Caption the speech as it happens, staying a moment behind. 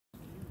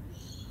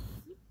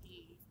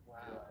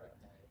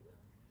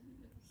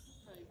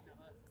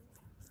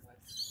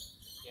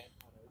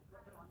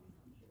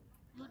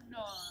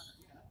No.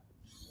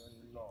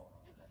 No.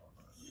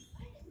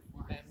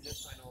 Them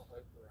just went all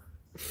over around.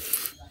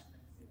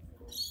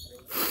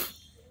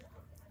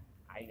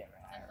 I never There's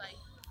have. like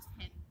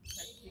 10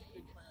 perfectly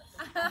good toilets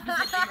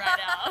opposite me right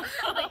now.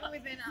 Like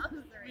within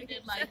hours We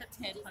did like 10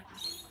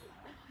 fucking years.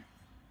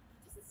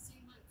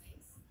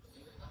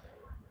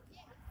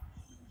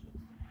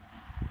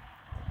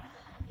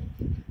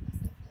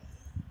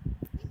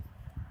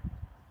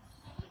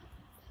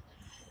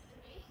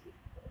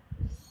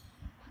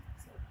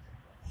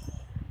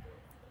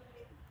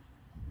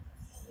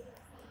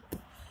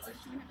 Or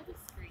should we have like a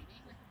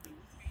screening, like a movie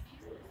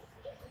screening?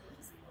 Like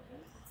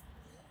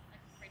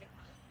Frida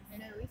Kahlo.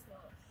 No, we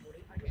thought.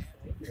 Okay.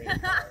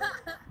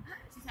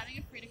 She's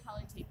having a Frida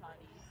Kahlo tea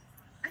party.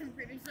 I'm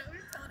pretty sure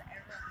we've told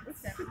everyone like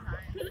 7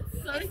 times.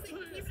 So It's cute.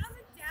 like, keep it on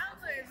the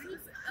download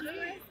because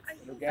otherwise I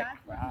feel It'll get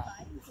bad for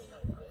crap. inviting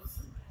people.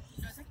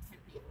 No, it's like 10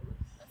 people.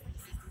 That's like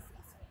 66.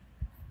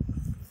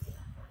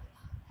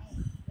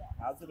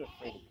 How's it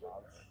afraid of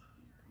Bravo?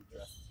 You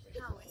dress as Frida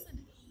How Kahlo. is it?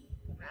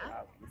 Rap?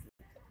 Wow, this is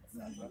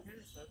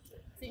sad,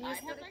 So you I'd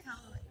just have gotta like, tell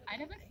like, I'd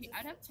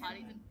have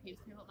parties and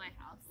people at my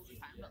house all the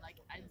time, but like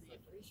I live in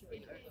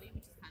Oakley,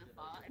 which is kind of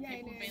far, and yeah, I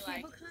people know. would be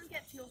like, People can't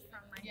get to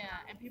from my yeah,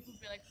 house. and people would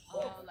be like,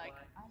 oh, like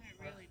I don't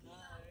really know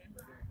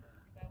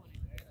if I want to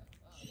go.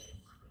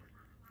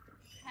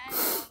 Hey,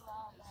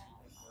 blah,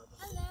 blah.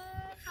 Hello,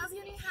 how's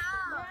your new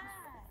house?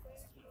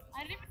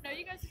 I didn't even know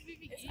you guys were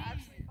moving in. It's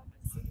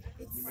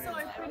You so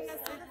made it. pretty. I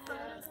saw the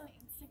photos on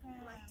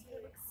Instagram.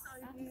 It looks so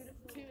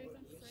beautiful. 2 weeks,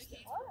 I'm so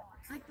cute.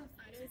 Like the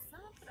photos,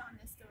 someone put on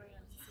their story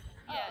on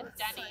Instagram. Yeah, it's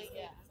Danny. so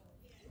Yeah.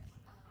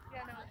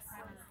 Yeah, no, it's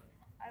so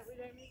nice. We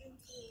don't move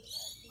into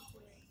 2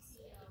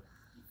 weeks.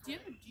 Do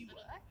you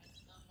work?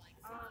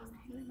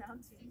 In the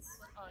mountains.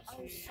 Oh,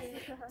 Oh shit.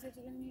 Did you get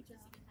a new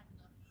job?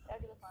 I'm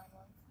gonna find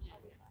one.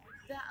 I'll be fine.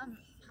 The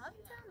pub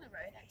down the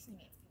road actually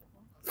makes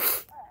people.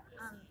 The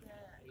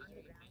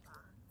underground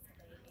bar. So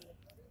they eat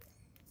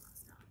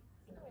stuff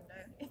in the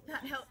window. If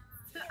that helps.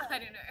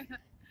 I don't know.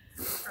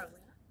 Probably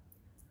not.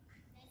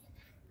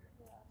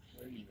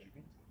 Where are you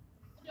moving?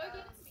 Don't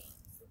give it to me.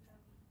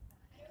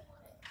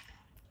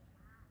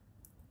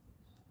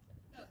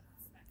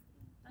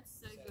 That's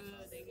so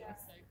good. They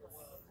get so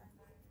close.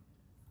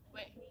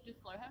 Wait, does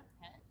Flo have a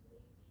pet?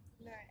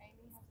 No,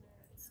 Amy has a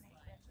snake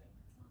Reggie.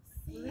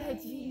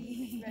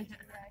 Reggie. Reggie, yeah,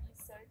 he's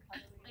so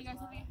cuddly. Like, guys,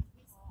 have you?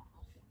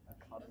 A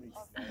cuddly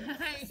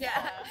snake.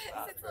 Yeah.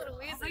 It's a little Oh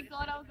weird. my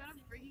god, I was gonna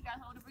bring you guys.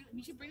 I want to bring.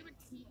 We should bring them a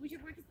tea. We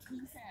should bring a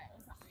tea set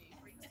or something.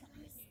 Bring them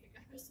something cute.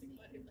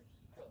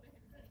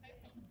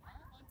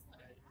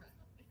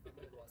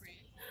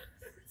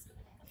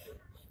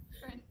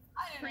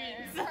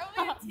 Prince.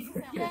 Probably a tea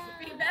set Yeah. would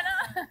be better.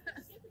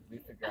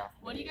 Lithograph.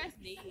 What do you guys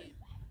need? Yeah.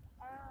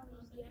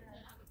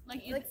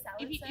 Like, Like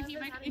salad if you servers,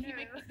 make I if you don't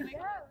make know. if you make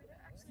Yeah, we don't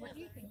actually. What do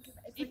you think of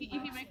it? if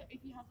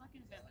you have like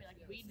an event, be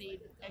like, we need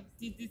this.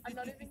 I'm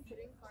not even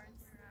kidding,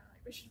 quarantine around.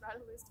 Like, we should write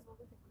a list of all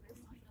the things we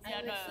want. Yeah,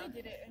 I no. literally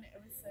did it and it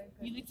was so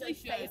good. You literally Like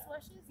should. face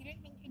washes, you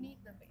don't think you need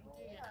them, but you do.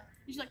 Yeah.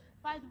 She's like,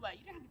 by the way,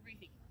 you don't have to bring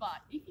things,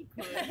 but if you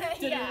could.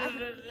 Yeah. A Yeah,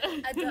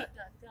 dot,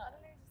 dot, dot.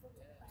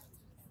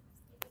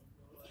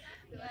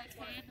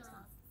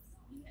 candles.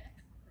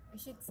 We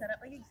should set up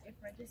like a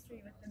gift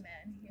registry with the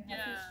man who has his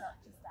Yeah. shop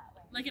just that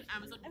way. Like an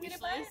Amazon I'm wish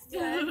gonna buy list. a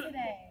skirt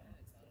today.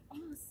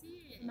 Oh,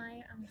 sick.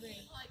 My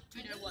brief. Do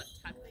you know what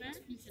type of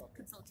it? You should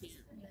consult him.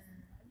 Yeah.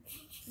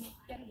 Can you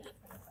get him that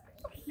phone?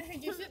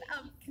 You should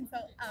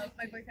consult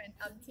my boyfriend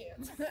too.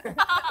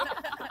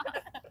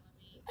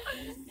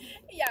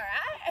 Yeah,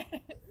 right.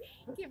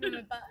 Give him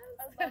a buzz.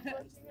 I love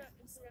watching her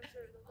Instagram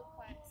stories of the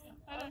plants.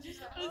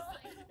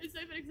 It's so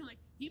funny because like,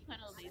 he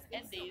planned all these,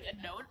 and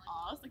no one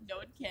asked, like no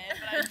one cared,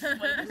 but I just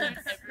wanted to show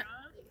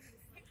everyone.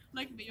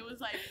 Like Mia was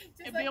like,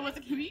 Just and Mia like-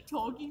 was like, who are you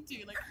talking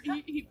to? Like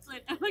he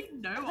planned, I'm like,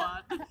 no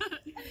one.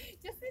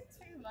 Just in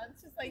 2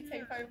 months, just like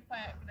take home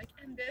plant, be like,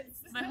 and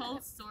this. My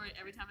whole story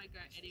every time I go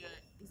anywhere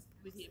is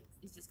with him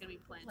is just gonna be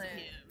planned to Planned.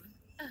 him.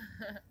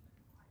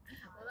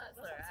 Well, that's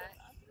alright.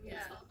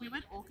 Yeah. We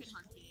went orchid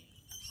hunting.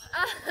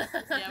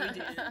 Yeah, we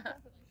did.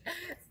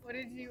 What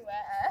did you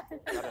wear?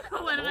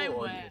 What did I Or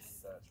wear?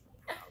 just search for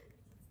flowers.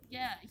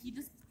 Yeah,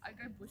 I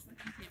go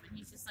bushwhacking with him, and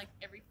he's just like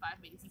every 5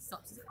 minutes he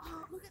stops. He's like,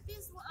 oh, look at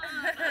this one.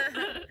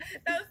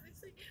 That was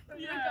literally when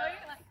we were Yeah.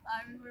 going like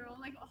climbing, we were all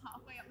like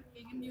halfway up the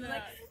thing, and you were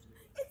like,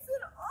 Yeah. "It's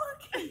an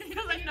orchid." He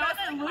was like, You no, guys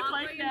what they were look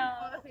halfway like in the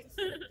now. bush.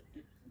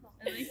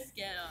 And they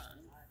scared us.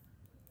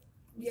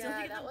 We still Yeah,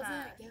 think that it's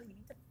wasn't. bad. Yeah, we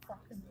need to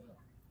fucking look.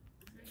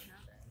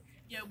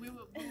 Yeah, we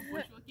were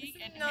bushwalking,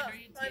 and Not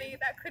Henry and funny.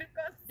 Tim, That could have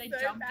gone they so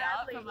jumped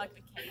out badly. from like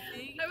the cave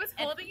thing. I was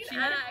and holding an she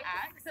had an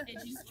axe. axe, and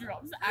she just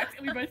drops the axe,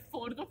 and we both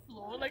fall to the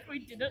floor. Like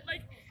we didn't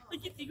like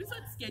you think it was so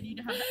scared you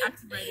to have the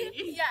axe ready.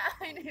 Yeah,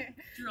 I know.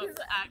 Drops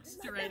the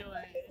axe straight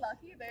away.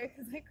 Lucky though,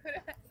 because I could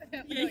have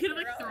accidentally. Yeah, you could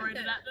have like thrown thrown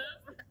it at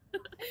them.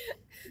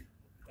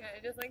 Yeah,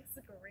 it just like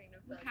screamed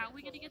of How are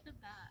we gonna get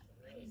them back?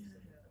 I don't know.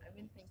 I've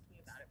been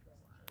thinking about it for a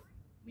while.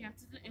 We have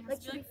to do, it has Like,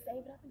 to should be we like,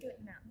 save it up and do it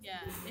now?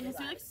 yeah, it has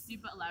to be like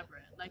super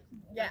elaborate. Like,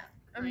 Yeah.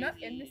 I'm not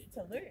in crazy. this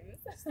to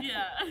lose.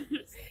 yeah. Can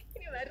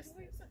you imagine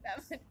we put that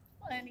much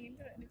planning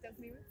into it and it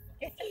doesn't even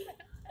get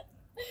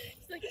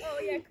She's like, oh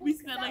yeah, cool. We 'cause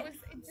spent that like was-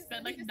 it just-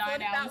 spent we like just 9 thought of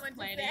that hours one just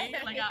planning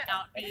there. like our Yeah.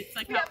 outfits,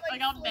 like We our, have,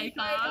 like our full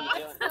makeup.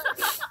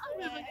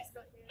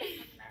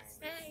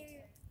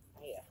 Hey.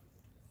 Yeah.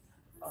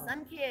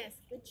 Sun kiss.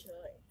 Good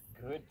choice.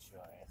 Good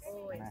choice.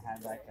 Always. And I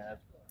had like a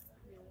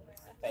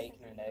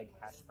bacon and egg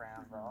hash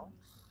brown roll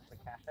at the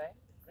cafe.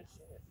 Good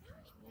shit.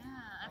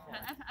 Yeah,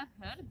 I've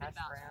heard a bit Hash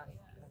about brown. it.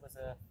 It was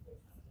a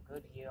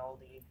good ye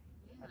olde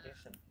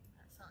addition.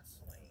 That sounds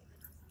sweet. I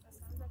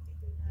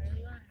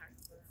really want to hack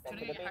They Should I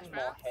could get have hash been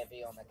more browns? heavy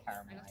on the I got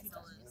caramelization. $2,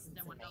 then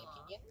in $1. my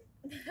opinion.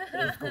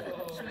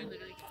 Should we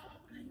literally get?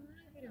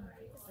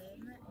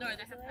 No, they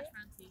have hash What?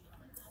 brown tea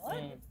What?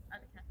 Mm, at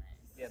the cafe.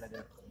 yeah, they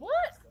do.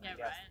 What? Yeah,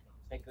 Yes. right.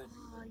 They're good.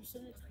 Oh, you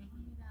should have told me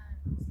that.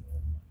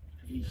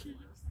 You should.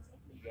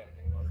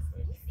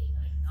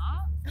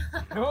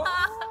 No.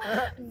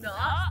 No.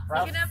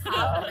 Rough. You can have half of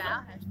our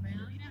hash No,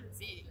 brown. you haven't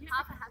seen it. You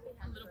Half have a happy a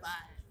hash little brown.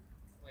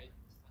 bite. Wait.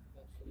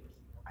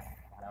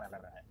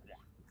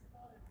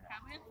 Can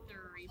we have 3%?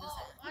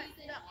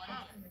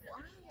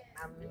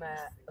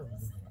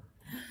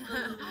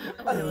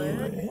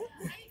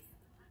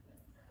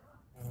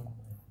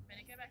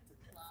 Better go back to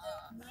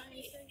class.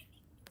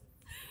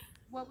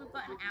 Well, we've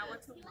got an hour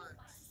to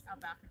lunch, our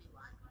balcony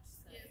lunch.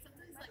 So. Yeah,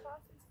 sometimes like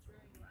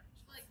during lunch.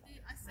 Like,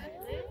 dude, I said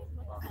Really?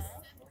 What the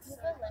heck? You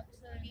have a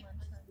lecture and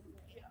lunchtime.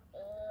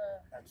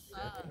 That's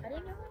Uh, I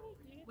didn't know what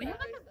you do. we have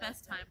like the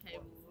best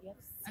timetable. Yep.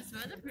 I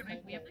swear the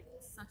privilege, we have like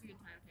such a good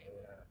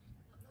timetable.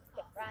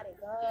 Get Fridays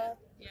off.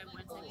 Yeah,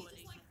 Wednesday morning.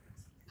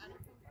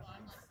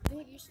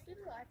 Dude, you should do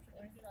the live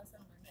drawing class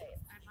on Monday.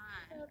 I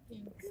might.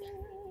 Fucking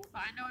good.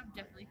 But I know I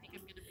definitely think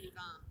I'm gonna pick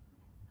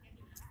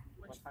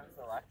What time's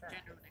the lecture?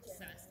 general next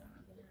semester.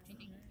 Do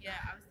you think? Yeah,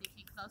 I was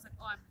thinking because I was like,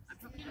 oh, I'm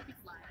probably gonna pick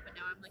live, but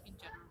now I'm like in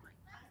general, like.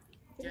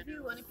 But if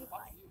you want to pick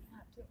life, you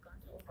have to have gone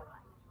to all the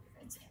life.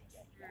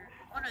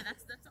 Oh no,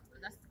 that's not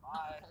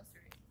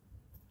compulsory.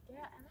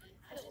 Yeah,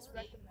 I just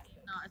recommend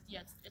it. No, it's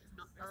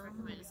not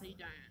recommended, so you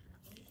don't. have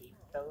to keep-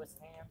 Those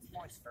hands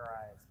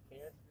moisturized,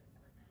 kid.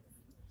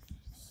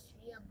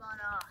 Shea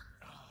butter.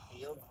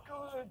 Feel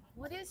good.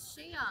 What is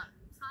shea?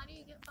 How do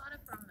you get butter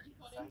from it?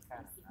 Some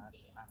kind of nut.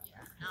 I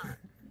No,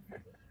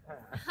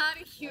 How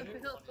do you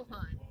build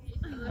one?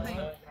 don't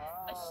know.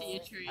 a shea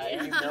tree. How do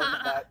you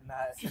milk that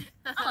nut?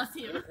 I'll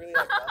see you. It really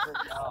like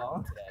doesn't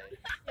know.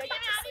 You're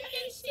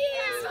gonna shea.